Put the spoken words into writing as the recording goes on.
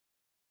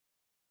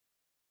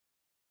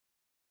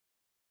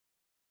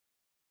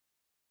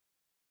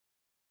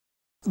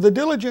The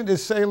Diligent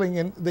is sailing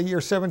in the year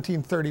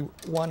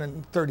 1731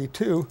 and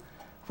 32,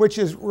 which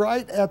is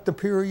right at the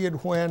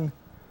period when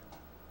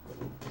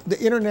the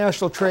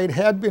international trade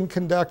had been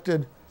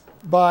conducted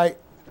by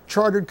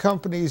chartered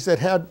companies that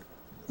had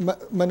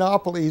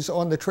monopolies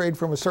on the trade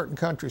from a certain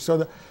country.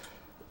 So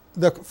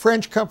the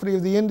French Company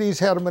of the Indies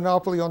had a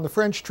monopoly on the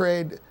French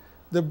trade.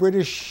 The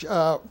British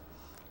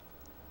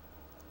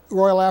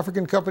Royal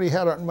African Company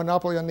had a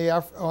monopoly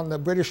on the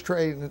British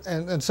trade,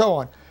 and so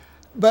on.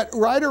 But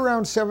right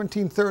around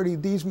 1730,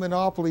 these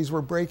monopolies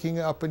were breaking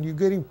up and you're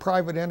getting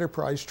private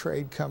enterprise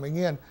trade coming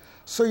in.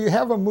 So you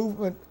have a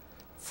movement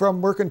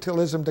from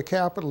mercantilism to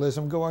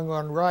capitalism going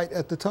on right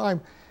at the time.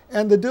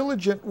 And the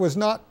Diligent was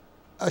not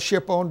a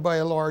ship owned by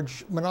a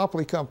large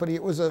monopoly company.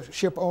 It was a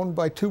ship owned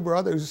by two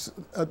brothers,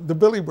 the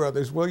Billy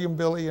brothers, William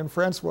Billy and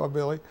Francois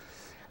Billy.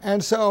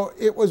 And so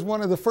it was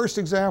one of the first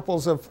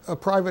examples of a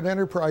private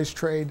enterprise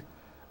trade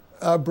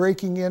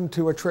breaking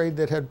into a trade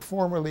that had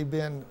formerly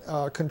been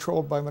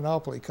controlled by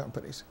monopoly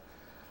companies.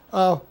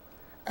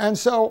 And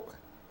so,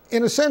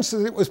 in a sense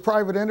that it was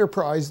private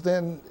enterprise,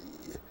 then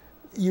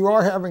you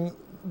are having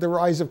the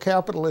rise of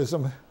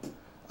capitalism,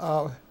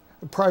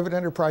 private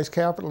enterprise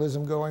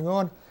capitalism going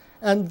on.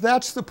 And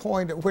that's the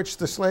point at which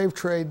the slave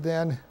trade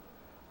then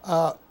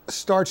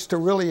starts to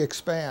really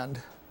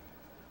expand.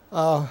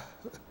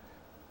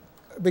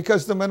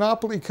 Because the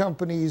monopoly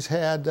companies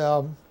had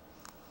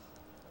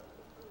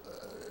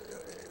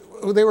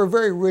they were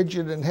very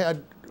rigid and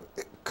had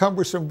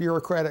cumbersome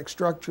bureaucratic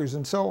structures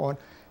and so on.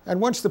 And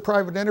once the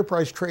private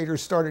enterprise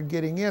traders started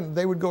getting in,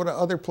 they would go to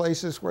other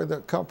places where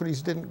the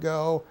companies didn't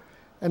go,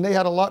 and they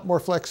had a lot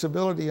more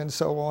flexibility and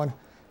so on.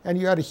 And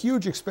you had a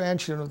huge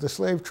expansion of the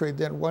slave trade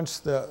then once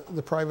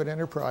the private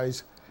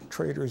enterprise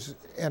traders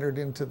entered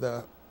into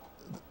the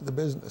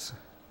business.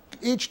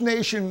 Each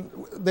nation,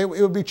 it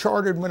would be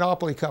chartered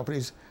monopoly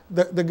companies.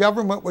 The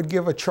government would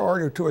give a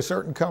charter to a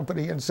certain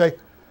company and say,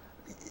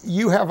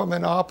 you have a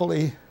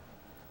monopoly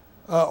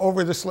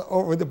over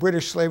the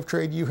British slave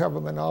trade, you have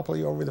a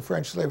monopoly over the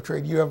French slave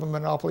trade, you have a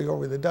monopoly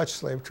over the Dutch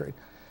slave trade.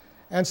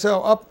 And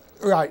so up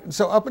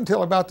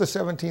until about the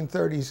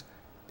 1730s,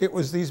 it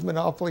was these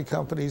monopoly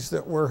companies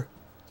that were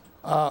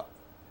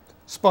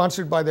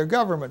sponsored by their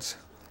governments.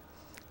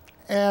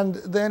 And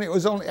then it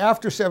was only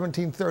after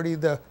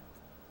 1730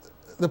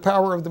 the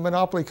power of the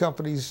monopoly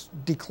companies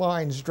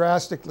declines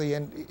drastically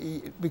and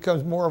it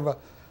becomes more of a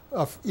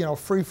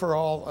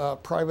free-for-all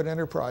private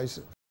enterprise.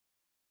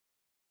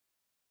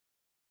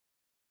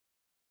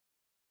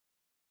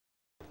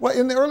 Well,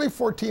 in the early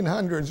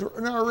 1400s,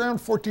 around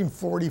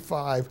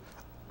 1445,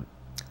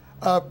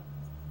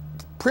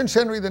 Prince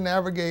Henry the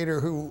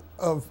Navigator,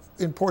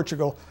 in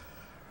Portugal,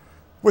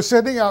 was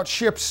sending out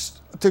ships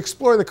to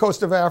explore the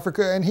coast of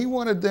Africa, and he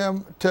wanted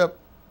them to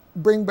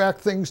bring back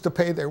things to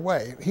pay their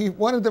way. He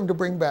wanted them to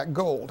bring back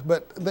gold,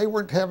 but they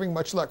weren't having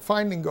much luck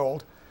finding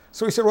gold.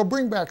 So he said, well,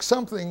 bring back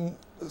something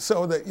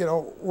so that,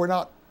 we're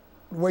not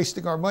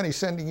wasting our money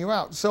sending you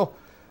out. So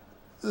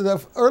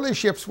the early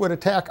ships would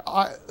attack,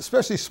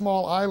 especially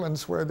small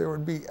islands where there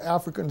would be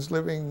Africans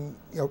living,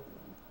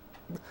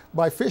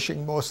 by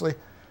fishing mostly,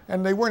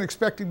 and they weren't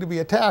expecting to be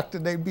attacked,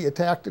 and they'd be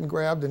attacked and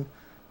grabbed and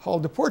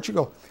hauled to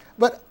Portugal.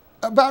 But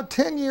about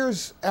 10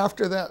 years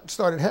after that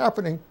started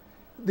happening,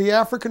 the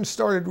Africans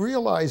started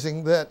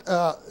realizing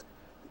that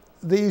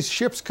these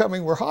ships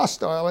coming were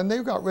hostile, and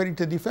they got ready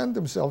to defend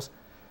themselves.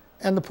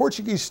 And the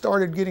Portuguese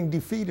started getting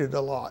defeated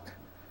a lot.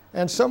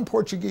 And some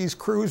Portuguese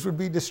crews would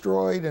be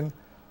destroyed, and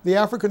the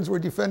Africans were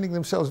defending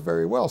themselves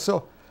very well.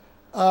 So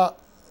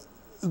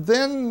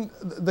then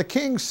the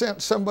king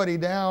sent somebody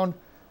down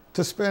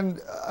to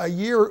spend a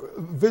year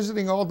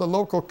visiting all the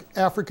local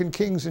African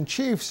kings and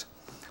chiefs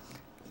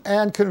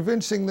and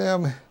convincing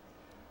them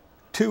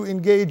to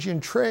engage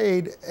in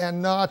trade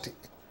and not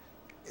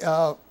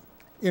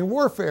in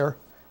warfare.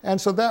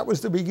 And so that was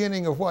the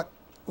beginning of what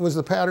was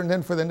the pattern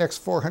then for the next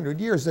 400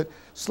 years, that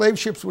slave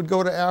ships would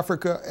go to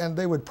Africa and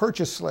they would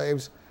purchase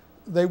slaves.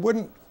 They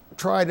wouldn't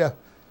try to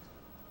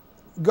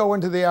go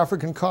into the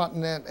African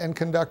continent and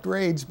conduct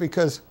raids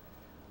because,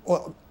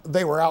 well,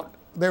 they were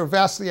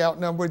vastly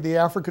outnumbered. The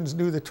Africans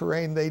knew the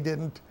terrain, they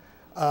didn't.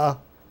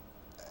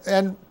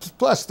 And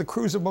plus the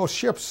crews of most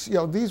ships,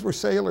 these were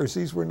sailors,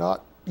 these were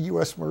not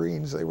US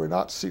Marines, they were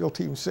not SEAL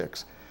Team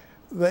 6.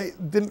 They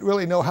didn't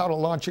really know how to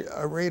launch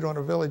a raid on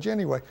a village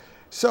anyway.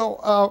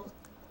 So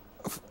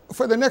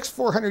for the next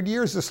 400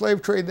 years, the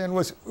slave trade then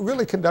was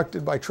really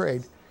conducted by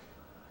trade.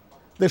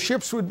 The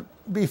ships would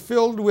be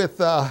filled with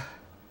with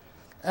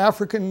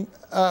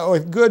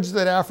goods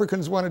that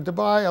Africans wanted to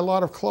buy, a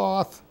lot of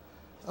cloth,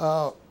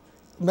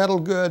 metal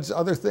goods,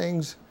 other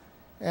things.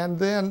 And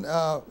then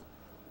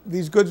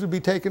these goods would be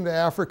taken to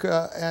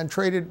Africa and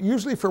traded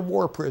usually for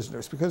war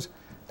prisoners because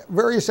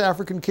various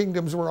African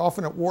kingdoms were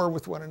often at war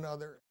with one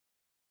another.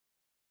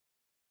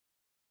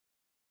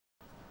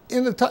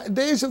 In the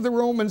days of the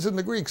Romans and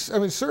the Greeks,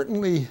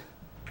 certainly,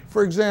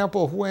 for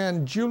example,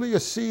 when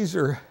Julius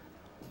Caesar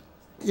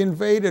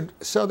invaded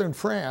southern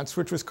France,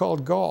 which was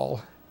called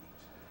Gaul,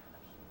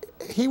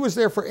 he was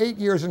there for 8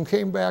 years and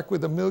came back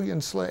with 1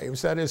 million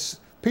slaves. That is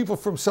people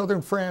from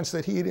southern France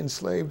that he had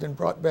enslaved and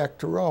brought back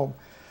to Rome.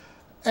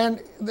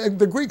 And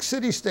the Greek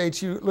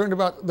city-states, you learned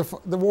about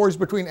the wars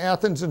between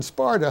Athens and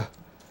Sparta.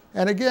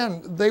 And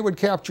again, they would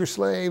capture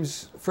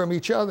slaves from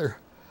each other.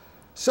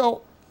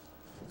 So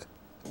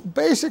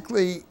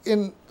basically,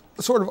 in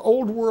sort of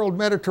old world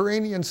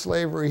Mediterranean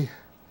slavery,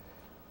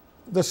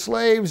 the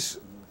slaves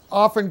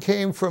often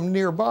came from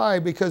nearby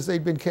because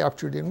they'd been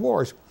captured in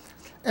wars.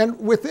 And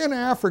within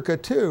Africa,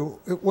 too,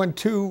 when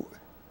two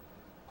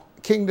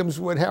kingdoms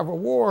would have a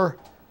war,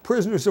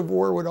 prisoners of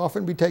war would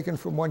often be taken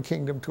from one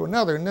kingdom to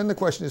another. And then the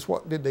question is,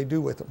 what did they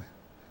do with them?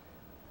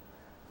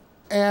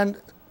 And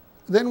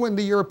then when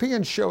the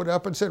Europeans showed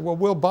up and said, well,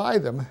 we'll buy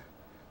them,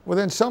 well,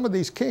 then some of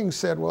these kings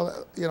said,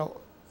 well, you know,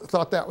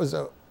 thought that was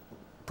a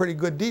pretty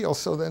good deal.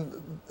 So then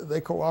they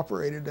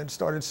cooperated and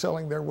started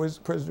selling their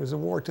prisoners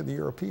of war to the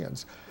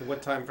Europeans.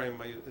 What time frame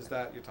is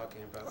that you're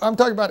talking about? I'm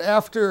talking about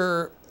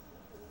after,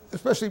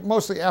 especially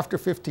mostly after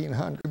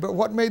 1500. But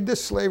what made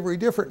this slavery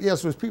different,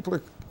 yes, was people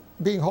are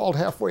being hauled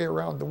halfway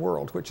around the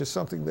world, which is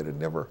something that had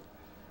never,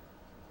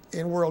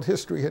 in world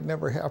history, had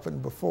never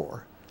happened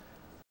before.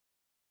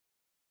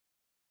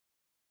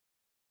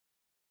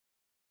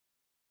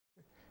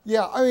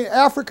 Yeah, I mean,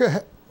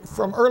 Africa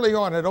from early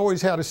on had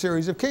always had a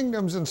series of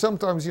kingdoms, and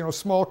sometimes, you know,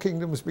 small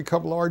kingdoms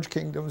become large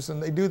kingdoms,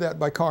 and they do that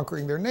by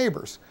conquering their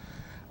neighbors.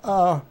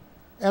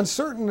 And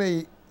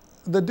certainly,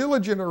 the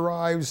diligent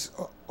arrives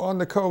on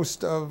the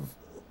coast of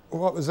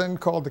what was then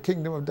called the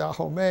Kingdom of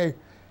Dahomey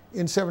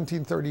in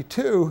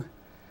 1732,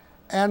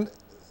 and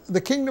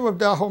the Kingdom of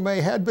Dahomey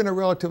had been a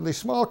relatively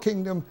small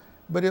kingdom,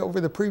 but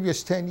over the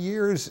previous 10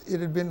 years,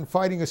 it had been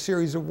fighting a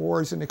series of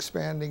wars and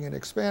expanding and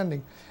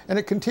expanding. And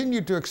it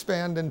continued to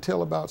expand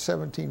until about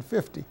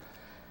 1750.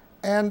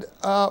 And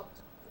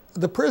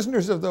the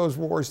prisoners of those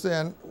wars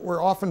then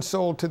were often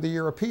sold to the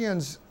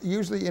Europeans,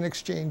 usually in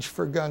exchange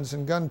for guns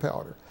and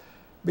gunpowder.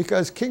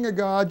 Because King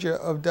Agaja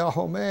of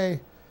Dahomey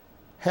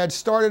had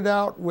started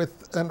out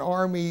with an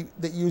army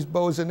that used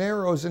bows and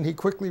arrows, and he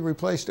quickly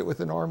replaced it with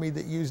an army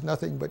that used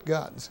nothing but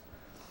guns.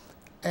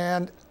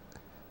 And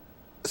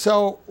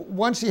so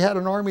once he had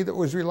an army that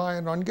was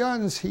reliant on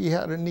guns, he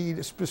had a need,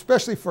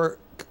 especially for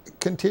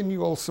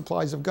continual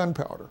supplies of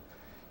gunpowder.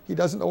 He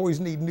doesn't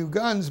always need new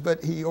guns,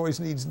 but he always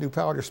needs new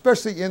powder,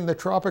 especially in the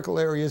tropical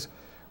areas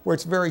where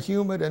it's very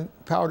humid and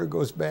powder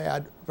goes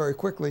bad very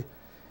quickly.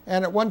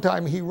 And at one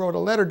time he wrote a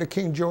letter to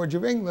King George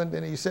of England,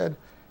 and he said,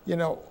 you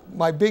know,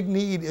 my big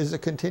need is a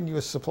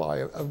continuous supply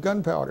of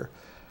gunpowder.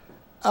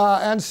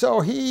 And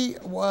so he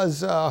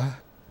was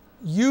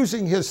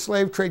using his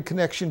slave trade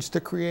connections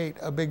to create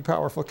a big,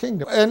 powerful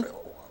kingdom. And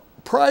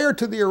prior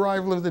to the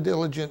arrival of the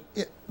diligent,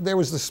 there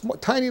was this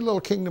tiny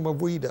little kingdom of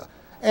Ouida.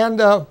 And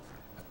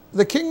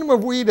the kingdom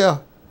of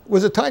Ouida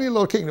was a tiny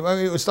little kingdom. I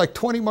mean, it was like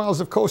 20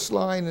 miles of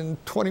coastline and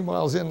 20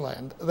 miles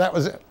inland. That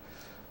was it.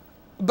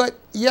 But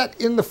yet,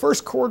 in the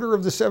first quarter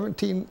of the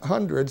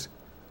 1700s,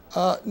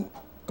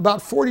 about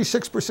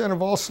 46%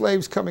 of all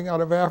slaves coming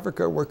out of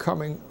Africa were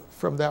coming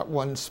from that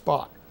one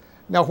spot.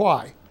 Now,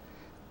 why?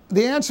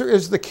 The answer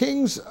is the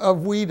kings of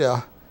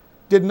Ouida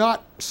did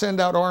not send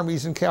out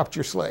armies and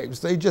capture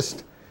slaves. They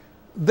just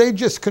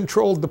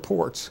controlled the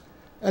ports.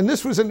 And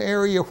this was an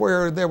area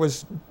where there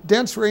was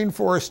dense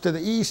rainforest to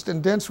the east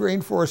and dense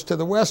rainforest to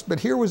the west, but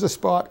here was a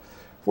spot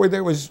where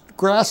there was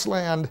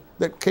grassland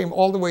that came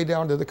all the way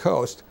down to the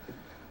coast.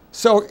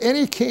 So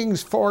any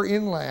kings far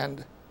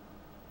inland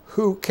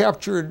who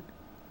captured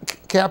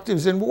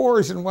captives in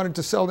wars and wanted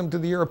to sell them to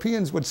the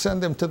Europeans would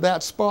send them to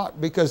that spot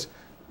because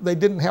they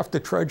didn't have to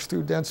trudge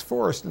through dense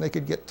forest and they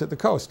could get to the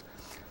coast.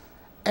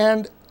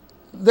 And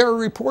there are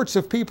reports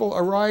of people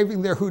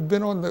arriving there who'd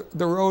been on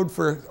the road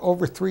for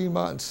over 3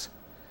 months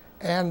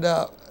and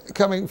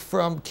coming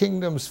from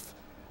kingdoms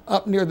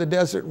up near the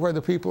desert where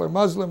the people are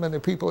Muslim and the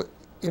people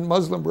in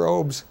Muslim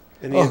robes.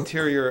 In the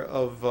interior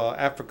of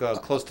Africa,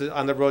 close to,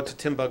 on the road to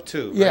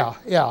Timbuktu, right? Yeah,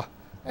 yeah.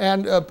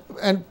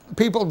 And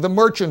people, the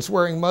merchants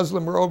wearing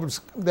Muslim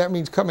robes, that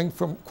means coming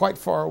from quite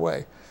far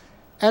away.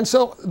 And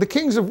so the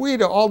kings of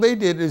Ouida, all they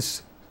did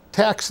is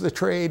tax the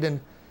trade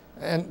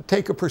and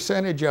take a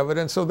percentage of it.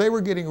 And so they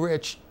were getting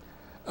rich,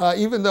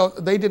 even though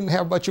they didn't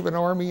have much of an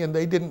army and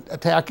they didn't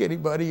attack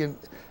anybody. And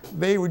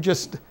they were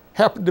just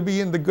happened to be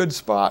in the good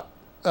spot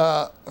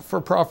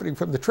for profiting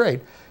from the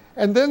trade.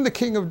 And then the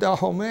king of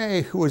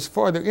Dahomey, who was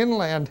farther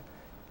inland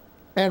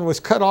and was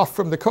cut off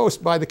from the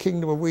coast by the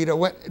kingdom of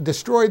Ouida,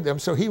 destroyed them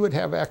so he would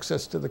have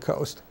access to the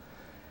coast.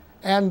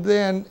 And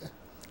then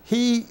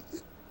he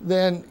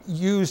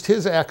used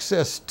his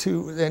access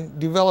to then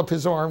develop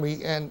his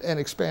army and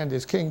expand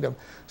his kingdom.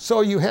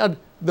 So you had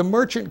the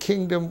merchant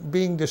kingdom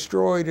being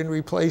destroyed and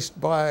replaced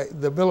by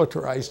the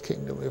militarized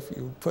kingdom, if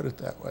you put it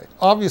that way.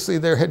 Obviously,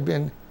 there had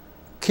been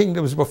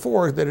kingdoms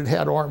before that had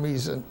had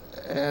armies, and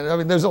I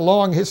mean, there's a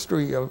long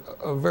history of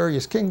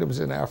various kingdoms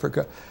in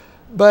Africa.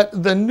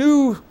 But the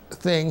new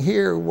thing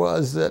here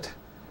was that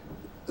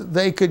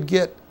they could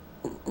get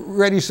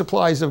ready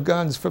supplies of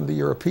guns from the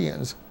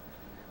Europeans.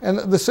 And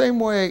the same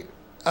way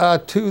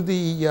to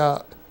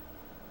the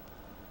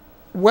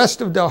west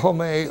of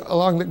Dahomey,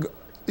 along the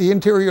the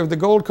interior of the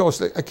Gold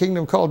Coast, a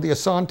kingdom called the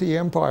Asante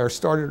Empire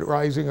started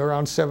rising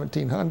around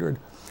 1700.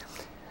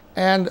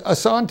 And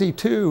Asante,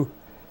 too,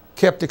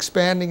 kept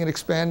expanding and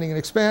expanding and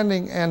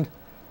expanding, and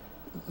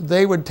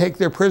they would take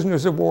their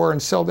prisoners of war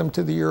and sell them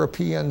to the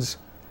Europeans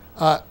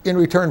in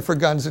return for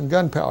guns and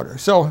gunpowder.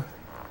 So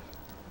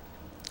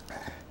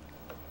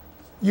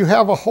you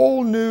have a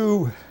whole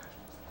new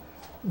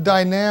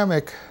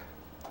dynamic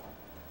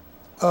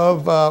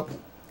of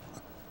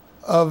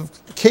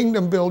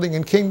kingdom building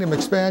and kingdom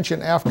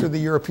expansion after the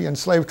European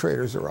slave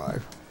traders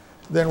arrived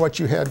than what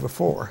you had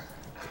before.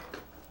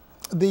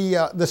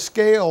 The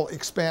scale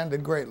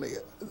expanded greatly.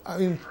 I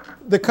mean,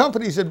 the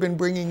companies had been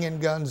bringing in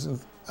guns and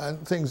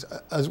things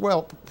as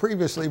well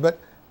previously, but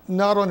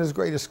not on as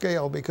great a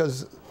scale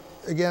because,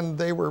 again,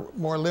 they were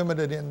more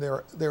limited in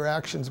their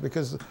actions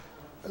because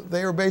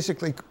they were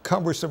basically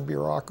cumbersome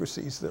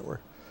bureaucracies that were.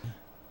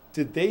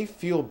 Did they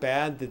feel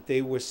bad that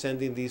they were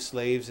sending these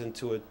slaves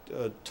into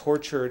a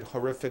tortured,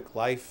 horrific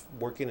life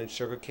working in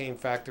sugarcane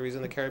factories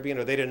in the Caribbean,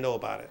 or they didn't know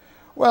about it?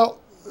 Well,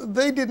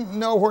 they didn't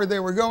know where they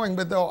were going,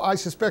 but though I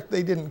suspect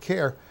they didn't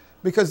care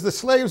because the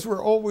slaves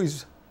were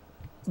always,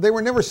 they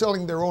were never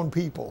selling their own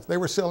people. They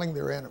were selling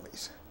their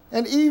enemies.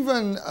 And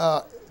even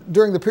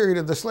during the period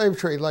of the slave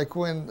trade, like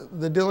when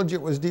the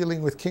Diligent was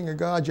dealing with King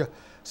Agaja,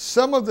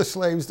 some of the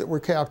slaves that were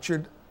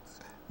captured,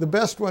 the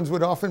best ones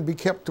would often be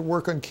kept to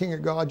work on King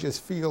Agaja's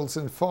fields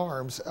and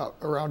farms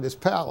around his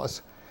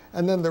palace,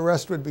 and then the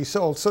rest would be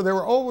sold. So there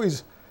were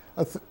always,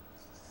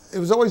 it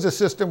was always a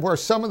system where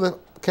some of the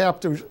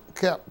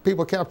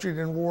people captured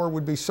in war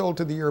would be sold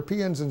to the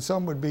Europeans and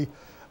some would be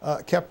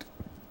kept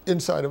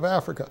inside of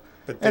Africa.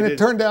 And it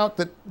turned out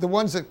that the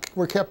ones that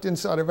were kept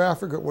inside of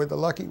Africa were the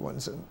lucky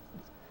ones, and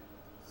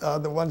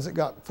the ones that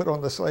got put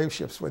on the slave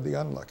ships were the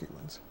unlucky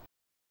ones.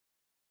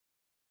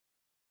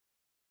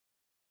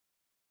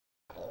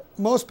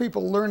 Most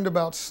people learned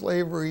about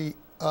slavery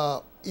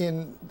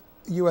in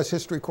U.S.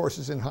 history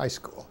courses in high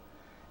school.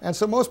 And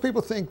so most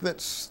people think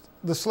that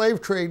the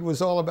slave trade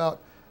was all about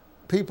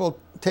people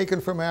taken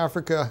from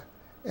Africa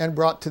and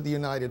brought to the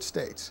United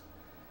States.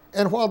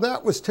 And while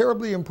that was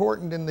terribly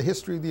important in the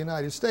history of the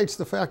United States,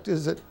 the fact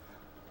is that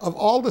of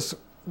all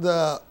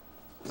the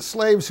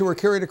slaves who were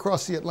carried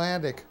across the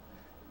Atlantic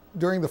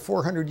during the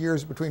 400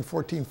 years between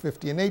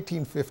 1450 and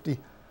 1850,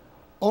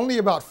 only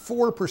about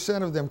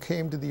 4% of them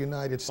came to the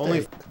United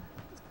States.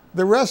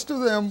 The rest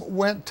of them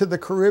went to the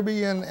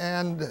Caribbean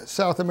and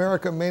South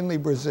America, mainly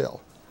Brazil.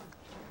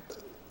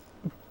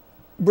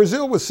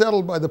 Brazil was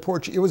settled by the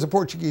Portuguese. It was a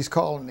Portuguese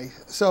colony.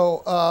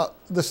 So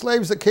the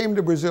slaves that came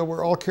to Brazil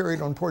were all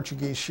carried on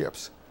Portuguese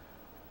ships.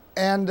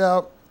 And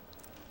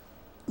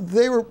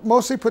they were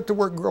mostly put to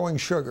work growing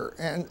sugar.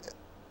 And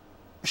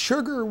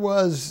sugar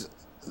was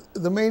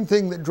the main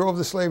thing that drove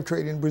the slave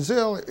trade in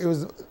Brazil. It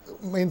was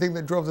the main thing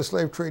that drove the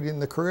slave trade in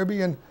the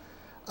Caribbean.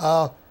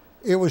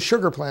 It was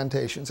sugar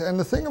plantations. And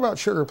the thing about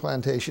sugar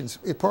plantations,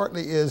 it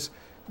partly is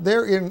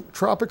they're in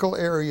tropical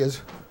areas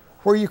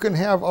where you can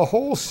have a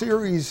whole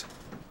series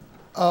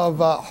of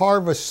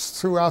harvests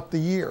throughout the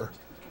year.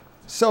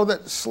 So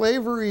that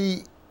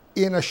slavery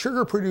in a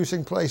sugar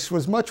producing place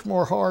was much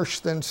more harsh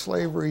than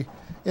slavery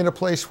in a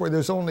place where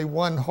there's only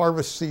one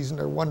harvest season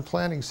or one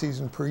planting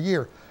season per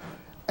year.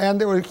 And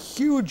there were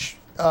huge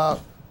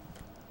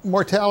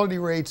mortality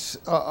rates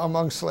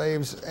among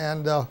slaves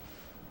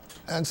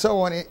and so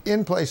on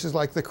in places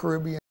like the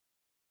Caribbean.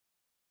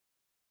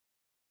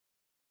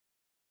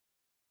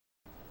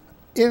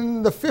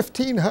 In the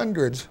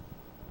 1500s,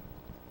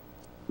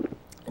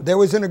 there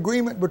was an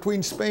agreement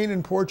between Spain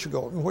and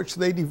Portugal in which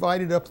they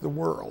divided up the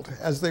world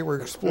as they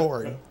were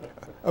exploring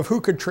of who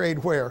could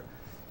trade where.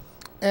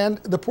 And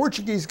the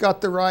Portuguese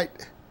got the right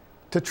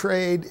to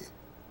trade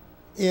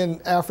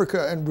in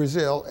Africa and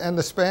Brazil, and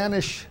the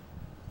Spanish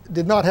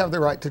did not have the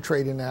right to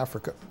trade in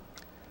Africa.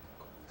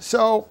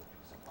 So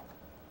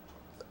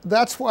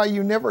that's why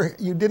you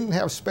didn't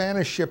have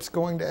Spanish ships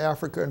going to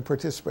Africa and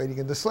participating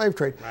in the slave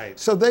trade. Right.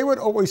 So they would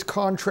always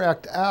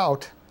contract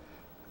out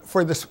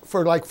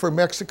for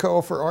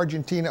Mexico, for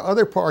Argentina,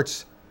 other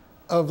parts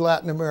of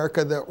Latin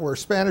America that were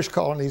Spanish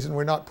colonies and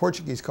were not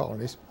Portuguese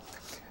colonies.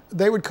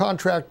 They would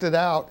contract it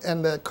out,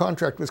 and the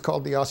contract was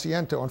called the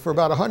asiento. And for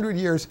about 100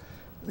 years,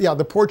 yeah,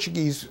 the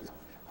Portuguese,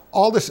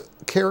 all this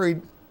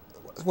carried,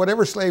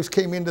 whatever slaves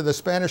came into the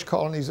Spanish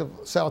colonies of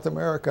South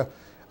America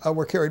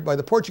were carried by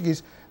the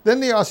Portuguese. Then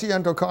the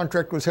asiento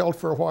contract was held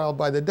for a while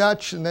by the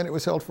Dutch, and then it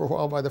was held for a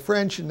while by the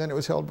French, and then it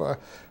was held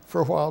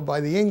for a while by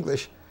the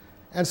English.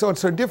 And so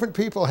different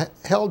people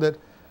held it,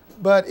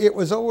 but it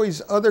was always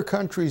other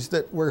countries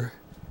that were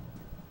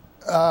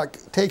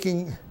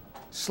taking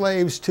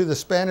slaves to the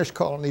Spanish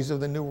colonies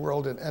of the New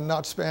World and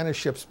not Spanish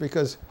ships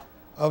because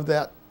of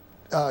that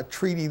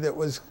treaty that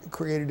was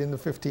created in the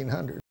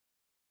 1500s.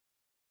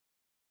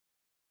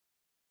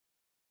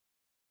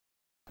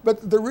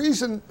 But the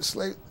reason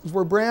slaves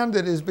were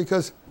branded is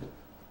because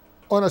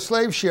on a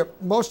slave ship,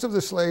 most of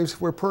the slaves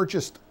were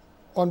purchased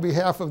on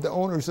behalf of the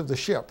owners of the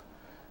ship.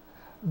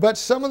 But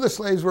some of the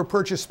slaves were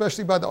purchased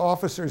especially by the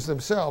officers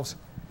themselves.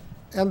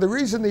 And the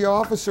reason the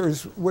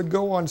officers would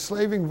go on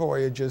slaving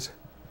voyages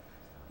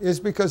is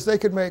because they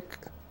could make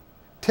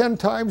 10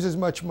 times as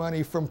much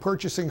money from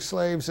purchasing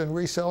slaves and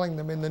reselling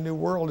them in the New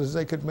World as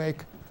they could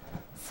make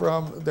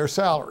from their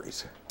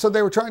salaries. So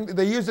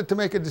they used it to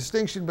make a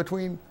distinction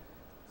between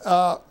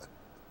the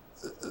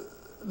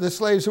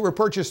slaves who were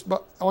purchased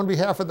on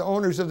behalf of the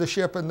owners of the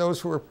ship and those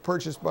who were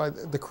purchased by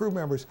the crew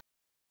members.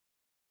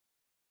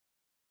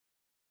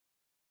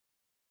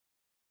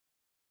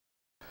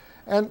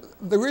 And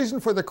the reason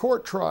for the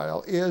court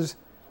trial is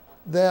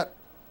that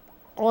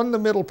on the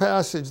Middle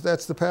Passage,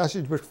 that's the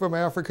passage from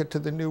Africa to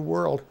the New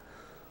World,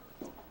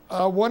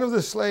 one of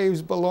the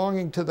slaves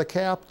belonging to the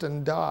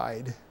captain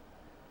died,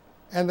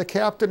 and the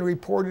captain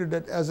reported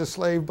it as a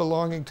slave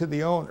belonging to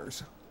the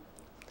owners.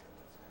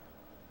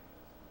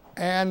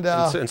 And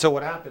so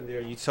what happened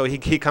there? So he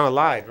kind of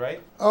lied,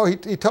 right? Oh, he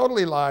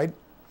totally lied.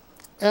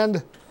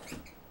 And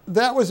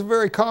that was a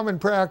very common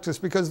practice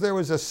because there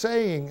was a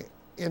saying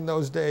in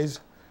those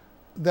days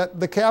that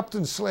the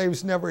captain's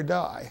slaves never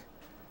die,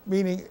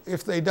 meaning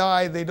if they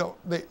die, they don't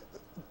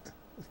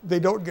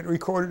get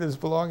recorded as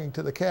belonging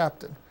to the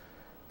captain.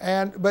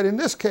 But in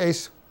this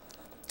case,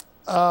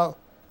 the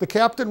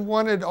captain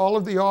wanted all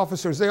of the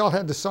officers, they all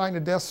had to sign a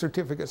death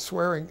certificate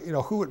swearing,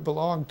 who it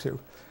belonged to.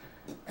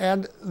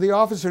 And the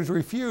officers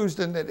refused,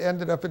 and it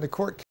ended up in the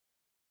court case.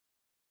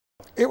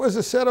 It was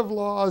a set of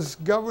laws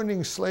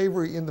governing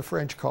slavery in the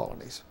French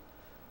colonies.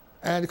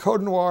 And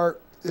Code Noir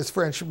is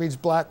French, it means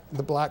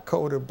the black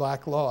code or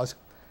black laws.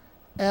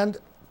 And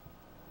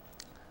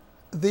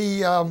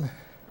the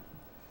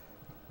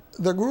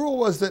rule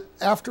was that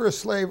after a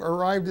slave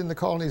arrived in the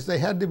colonies, they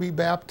had to be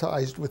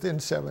baptized within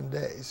 7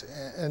 days,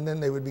 and then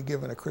they would be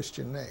given a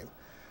Christian name.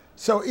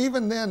 So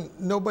even then,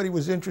 nobody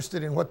was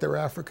interested in what their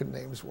African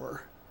names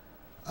were.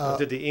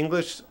 Did the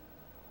English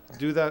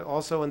do that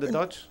also, and the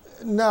Dutch?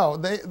 No,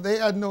 they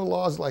had no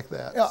laws like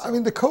that. Yeah, I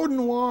mean, the Code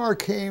Noir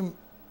came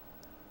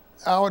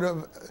out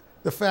of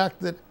the fact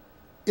that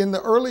in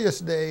the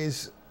earliest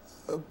days,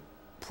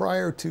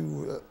 prior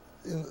to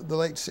in the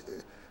late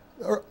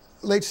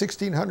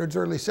 1600s,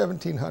 early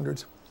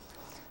 1700s,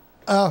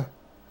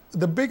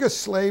 the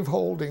biggest slave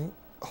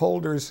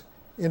holders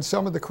in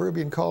some of the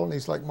Caribbean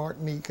colonies like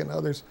Martinique and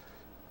others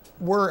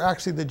were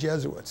actually the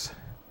Jesuits.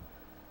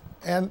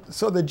 And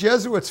so the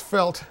Jesuits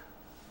felt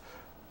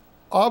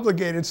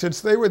obligated,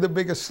 since they were the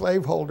biggest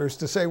slaveholders,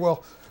 to say,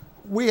 well,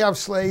 we have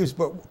slaves,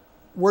 but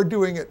we're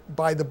doing it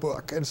by the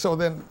book. And so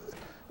then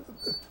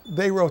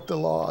they wrote the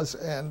laws,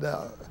 and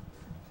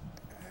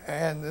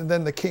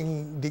then the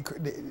king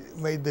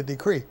made the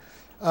decree.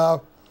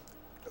 But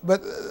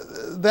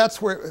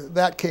that's where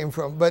that came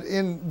from. But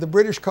in the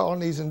British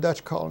colonies and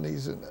Dutch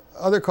colonies and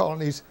other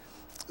colonies,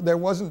 there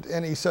wasn't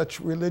any such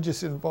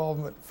religious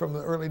involvement from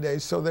the early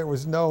days, so there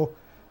was no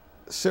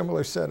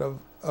similar set of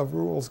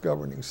rules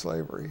governing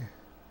slavery.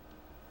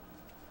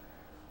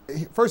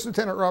 First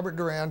Lieutenant Robert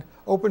Durand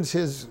opens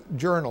his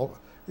journal.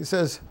 He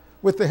says,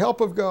 with the help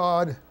of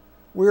God,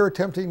 we're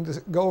attempting to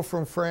go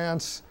from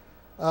France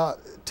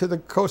to the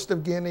coast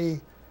of Guinea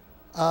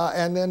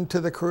and then to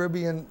the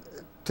Caribbean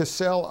to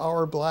sell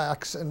our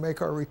blacks and make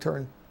our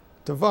return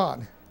to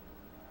Vaughan.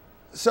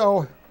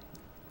 So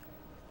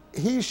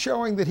he's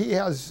showing that he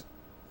has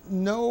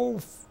no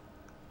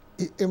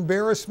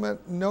embarrassment,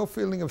 no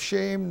feeling of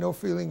shame, no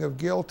feeling of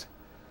guilt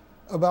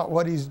about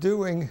what he's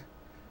doing,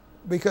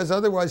 because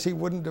otherwise he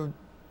wouldn't have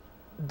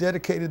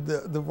dedicated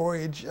the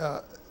voyage.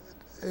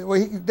 Well,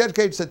 he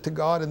dedicates it to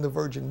God and the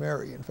Virgin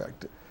Mary, in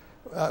fact,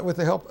 with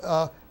the help.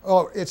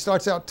 It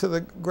starts out, to the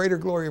greater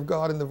glory of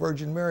God and the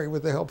Virgin Mary,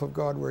 with the help of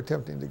God, we're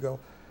attempting to go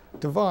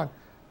to Vaughan.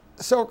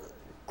 So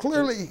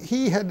clearly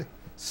he had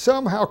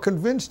somehow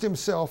convinced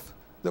himself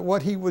that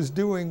what he was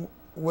doing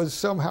was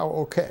somehow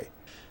okay.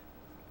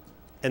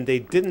 And they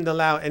didn't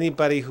allow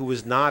anybody who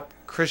was not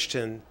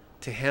Christian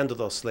to handle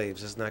those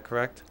slaves, isn't that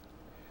correct?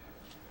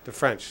 The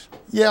French.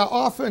 Yeah,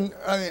 often.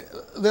 I mean,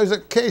 there's a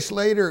case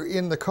later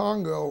in the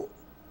Congo,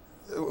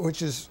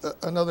 which is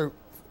another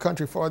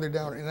country farther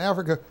down in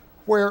Africa,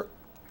 where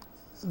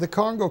the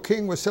Congo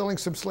king was selling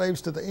some slaves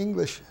to the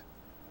English,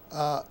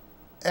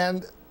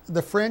 and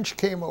the French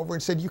came over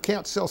and said, you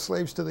can't sell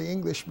slaves to the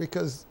English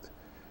because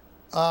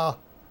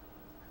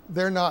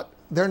they're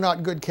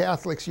not good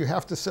Catholics, you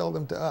have to sell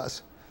them to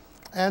us.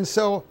 And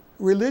so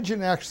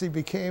religion actually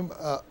became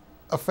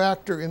a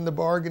factor in the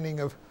bargaining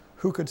of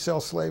who could sell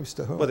slaves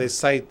to whom. Well, they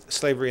cite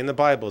slavery in the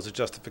Bible as a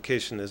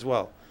justification as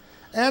well.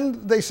 And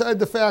they cited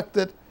the fact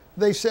that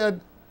they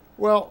said,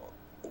 well,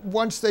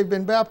 once they've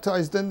been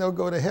baptized, then they'll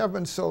go to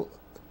heaven, so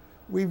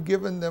we've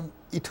given them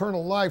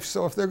eternal life.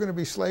 So if they're going to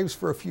be slaves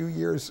for a few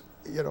years,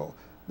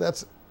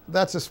 that's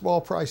a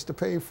small price to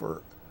pay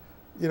for,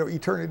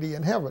 eternity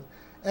in heaven.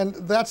 And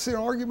that's the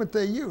argument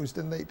they used,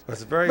 and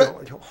it's very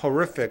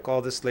horrific,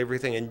 all this slavery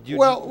thing. And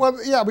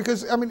yeah,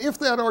 because I mean, if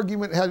that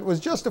argument was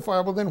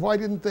justifiable, then why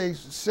didn't they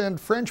send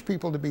French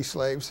people to be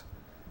slaves,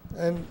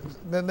 and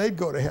then they'd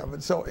go to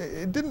heaven? So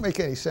it didn't make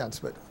any sense,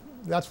 but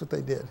that's what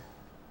they did.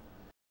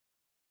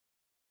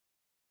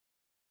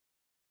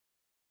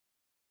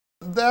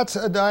 That's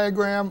a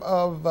diagram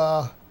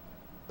of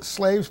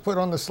slaves put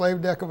on the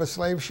slave deck of a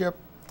slave ship.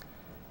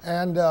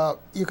 And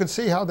you can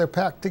see how they're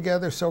packed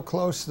together so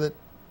close that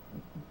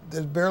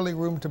there's barely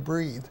room to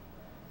breathe.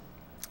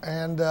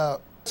 And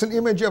it's an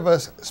image of a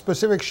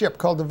specific ship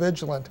called the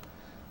Vigilant.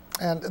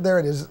 And there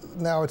it is.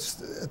 Now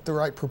it's at the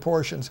right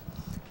proportions.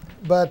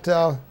 But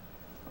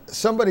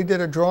somebody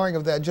did a drawing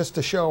of that just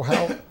to show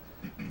how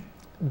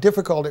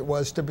difficult it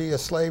was to be a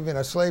slave in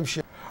a slave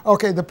ship.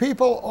 Okay, the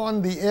people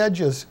on the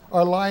edges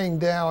are lying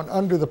down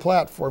under the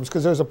platforms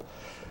because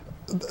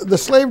the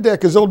slave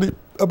deck is only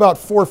about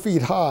 4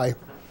 feet high.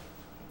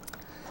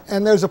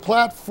 And there's a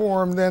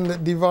platform then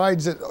that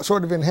divides it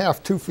sort of in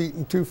half, 2 feet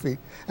and 2 feet.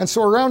 And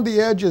so around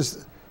the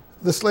edges,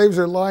 the slaves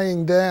are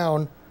lying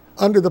down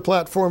under the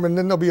platform, and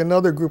then there'll be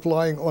another group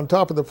lying on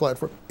top of the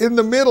platform. In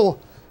the middle,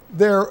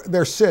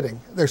 they're sitting.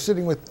 They're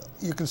sitting with,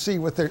 you can see,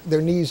 with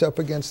their knees up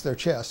against their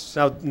chests.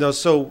 Now,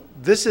 so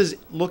this is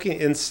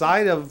looking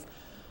inside of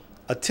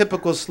a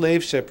typical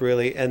slave ship,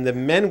 really, and the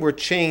men were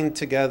chained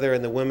together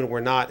and the women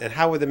were not. And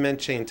how were the men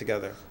chained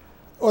together?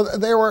 Well,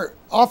 they were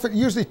often,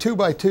 usually 2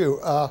 by 2.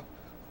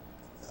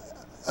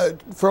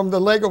 From the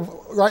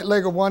right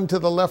leg of one to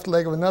the left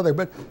leg of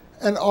another.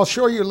 And I'll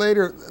show you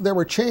later, there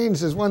were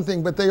chains is one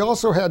thing, but they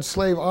also had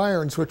slave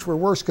irons, which were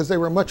worse because they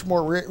were much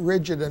more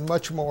rigid and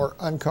much more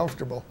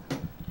uncomfortable.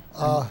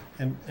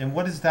 And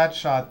what is that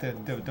shot that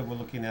we're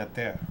looking at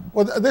there?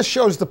 Well, this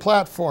shows the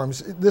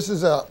platforms. This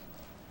is a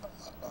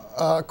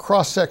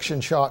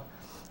cross-section shot.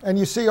 And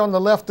you see on the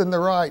left and the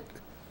right,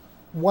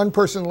 one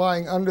person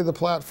lying under the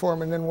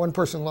platform and then one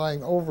person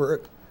lying over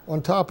it,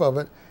 on top of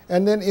it.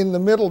 And then in the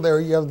middle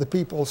there, you have the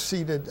people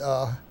seated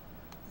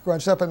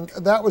crunched up. And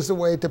that was the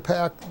way to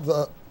pack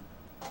the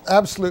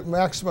absolute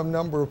maximum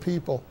number of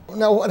people.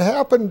 Now, what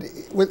happened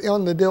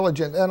on the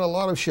Diligent and a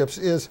lot of ships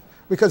is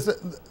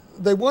because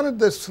they wanted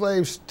the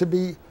slaves to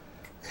be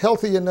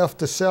healthy enough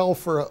to sell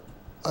for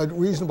a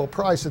reasonable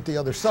price at the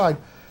other side.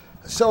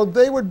 So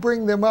they would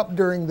bring them up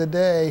during the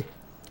day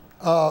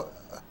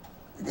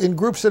in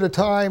groups at a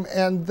time,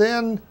 and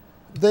then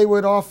they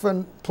would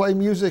often play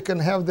music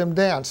and have them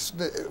dance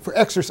for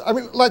exercise. I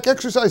mean, like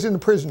exercise in the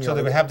prison yard. So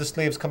they would have the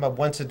slaves come up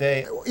once a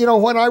day? You know,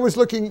 when I was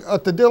looking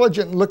at the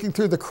Diligent and looking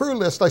through the crew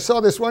list, I saw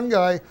this one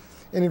guy,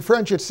 and in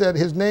French it said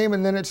his name,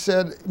 and then it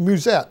said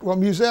musette. Well,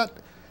 musette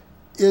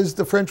is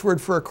the French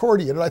word for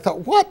accordion. And I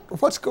thought,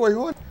 what's going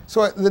on?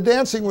 So the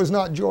dancing was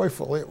not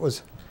joyful. It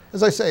was,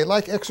 as I say,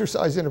 like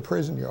exercise in a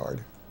prison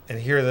yard. And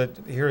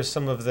here are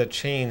some of the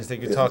chains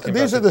that you're talking about.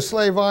 These are the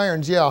slave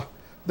irons, yeah,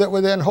 that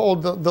would then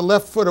hold the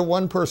left foot of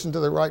one person to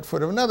the right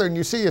foot of another. And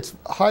you see it's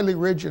highly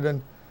rigid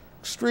and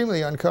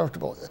extremely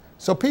uncomfortable.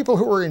 So people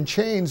who were in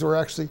chains were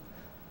actually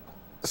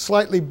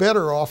slightly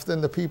better off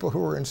than the people who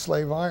were in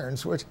slave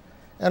irons.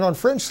 And on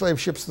French slave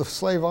ships, the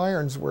slave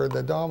irons were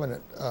the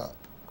dominant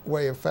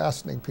way of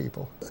fastening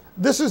people.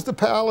 This is the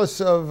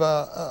palace of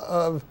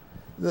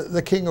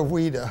the King of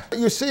Ouida.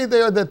 You see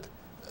there that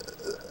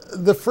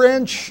the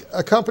French,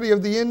 a Company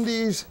of the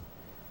Indies,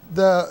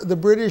 the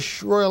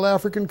British Royal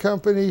African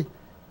Company,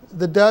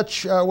 the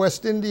Dutch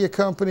West India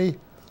Company,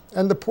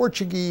 and the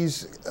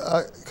Portuguese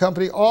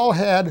company all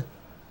had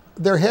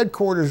their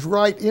headquarters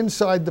right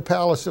inside the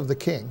palace of the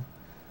king.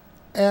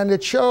 And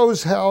it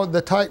shows how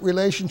the tight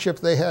relationship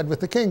they had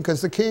with the king,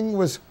 because the king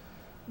was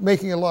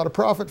making a lot of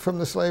profit from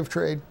the slave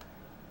trade.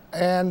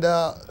 And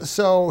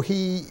so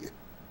he,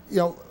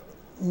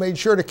 made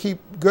sure to keep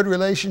good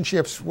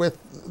relationships with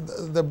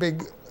the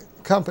big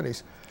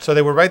companies. So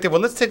they were right there.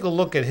 Well, let's take a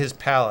look at his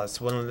palace.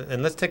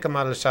 And let's take him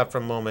out of the shot for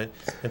a moment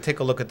and take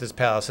a look at this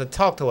palace. And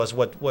talk to us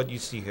what you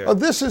see here. Oh,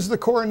 this is the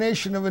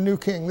coronation of a new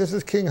king. This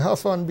is King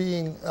Huffon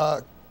being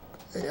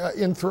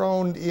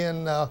enthroned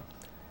in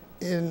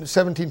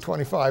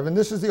 1725. And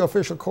this is the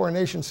official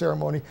coronation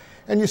ceremony.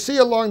 And you see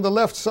along the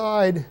left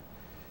side,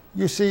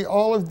 you see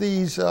all of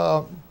these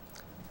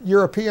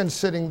Europeans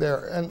sitting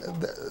there. And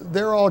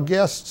they're all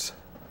guests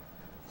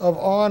of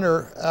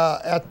honor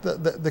at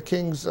the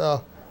king's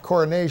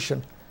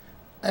coronation.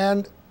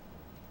 And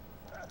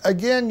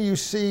again, you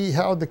see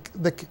how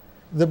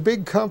the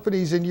big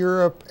companies in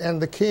Europe and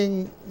the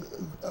king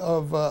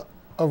of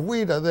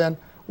Ouida then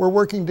were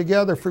working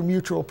together for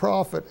mutual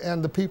profit,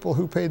 and the people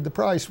who paid the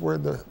price were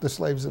the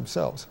slaves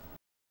themselves.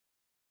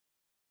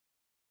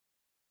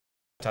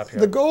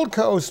 The Gold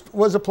Coast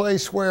was a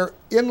place where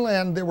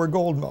inland there were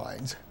gold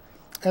mines.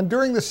 And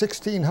during the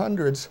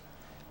 1600s,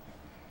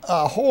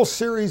 a whole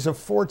series of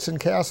forts and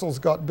castles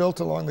got built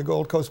along the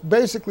Gold Coast,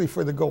 basically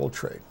for the gold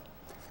trade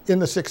in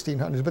the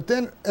 1600s. But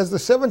then as the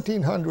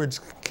 1700s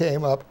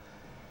came up,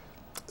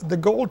 the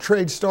gold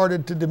trade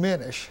started to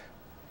diminish.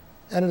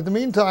 And in the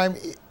meantime,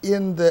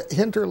 in the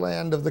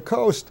hinterland of the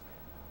coast,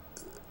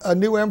 a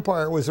new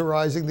empire was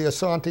arising, the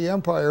Asante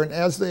Empire. And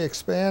as they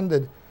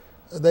expanded,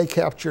 they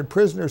captured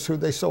prisoners who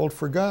they sold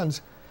for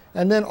guns.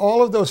 And then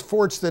all of those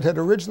forts that had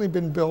originally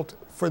been built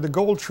for the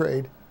gold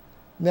trade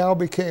now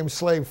became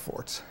slave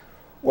forts.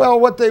 Well,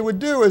 what they would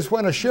do is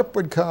when a ship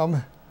would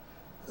come,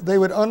 they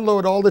would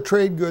unload all the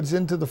trade goods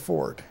into the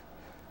fort.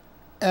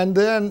 And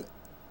then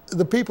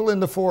the people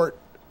in the fort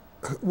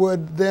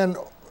would then,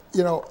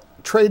 you know,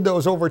 trade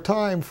those over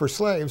time for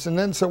slaves. And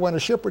then so when a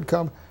ship would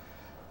come,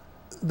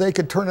 they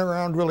could turn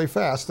around really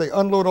fast. They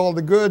unload all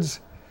the goods,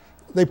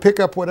 they pick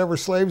up whatever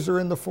slaves are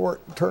in the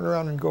fort, turn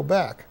around and go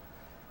back.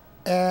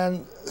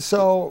 And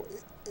so,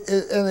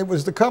 it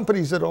was the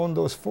companies that owned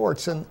those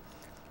forts, and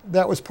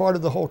that was part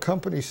of the whole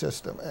company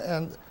system.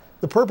 And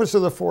the purpose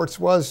of the forts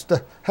was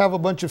to have a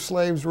bunch of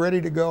slaves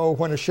ready to go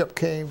when a ship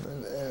came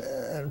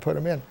and put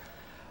them in.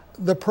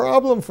 The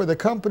problem for the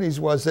companies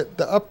was that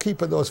the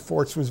upkeep of those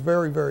forts was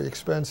very, very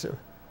expensive.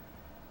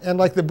 And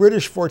like the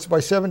British forts, by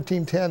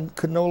 1710,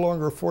 could no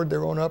longer afford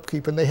their own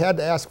upkeep, and they had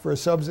to ask for a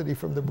subsidy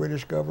from the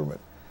British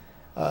government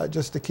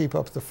just to keep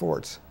up the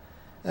forts.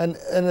 And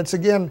it's,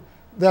 again,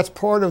 that's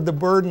part of the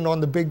burden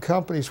on the big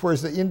companies,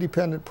 whereas the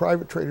independent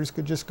private traders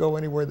could just go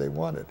anywhere they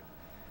wanted.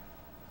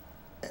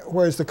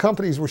 Whereas the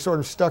companies were sort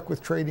of stuck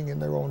with trading in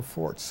their own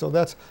forts. So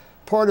that's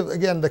part of,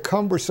 again, the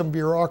cumbersome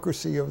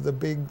bureaucracy of the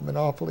big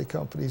monopoly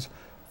companies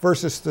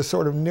versus the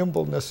sort of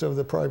nimbleness of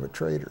the private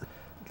trader.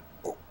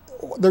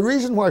 The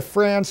reason why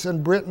France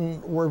and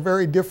Britain were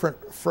very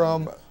different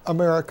from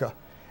America.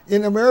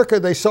 In America,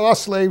 they saw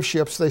slave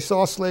ships, they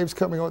saw slaves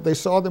coming out, they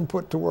saw them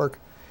put to work.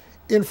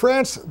 In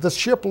France, the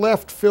ship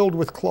left filled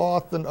with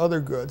cloth and other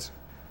goods.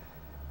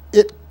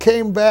 It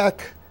came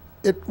back,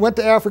 it went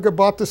to Africa,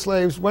 bought the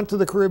slaves, went to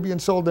the Caribbean,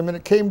 sold them, and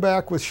it came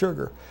back with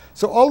sugar.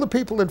 So all the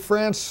people in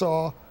France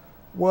saw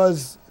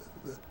was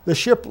the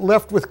ship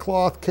left with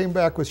cloth, came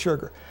back with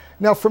sugar.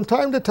 Now, from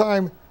time to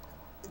time,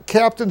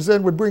 captains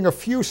then would bring a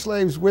few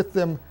slaves with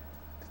them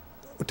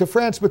to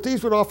France, but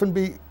these would often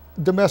be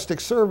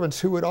domestic servants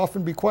who would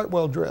often be quite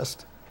well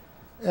dressed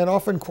and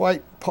often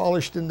quite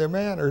polished in their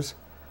manners.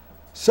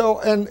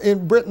 So, and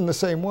in Britain the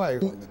same way.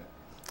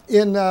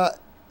 In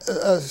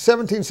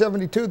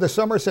 1772, the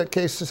Somerset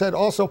case said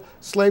also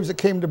slaves that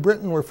came to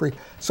Britain were free.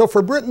 So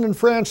for Britain and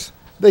France,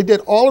 they did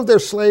all of their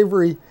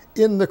slavery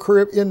in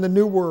the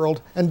New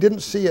World and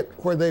didn't see it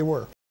where they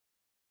were.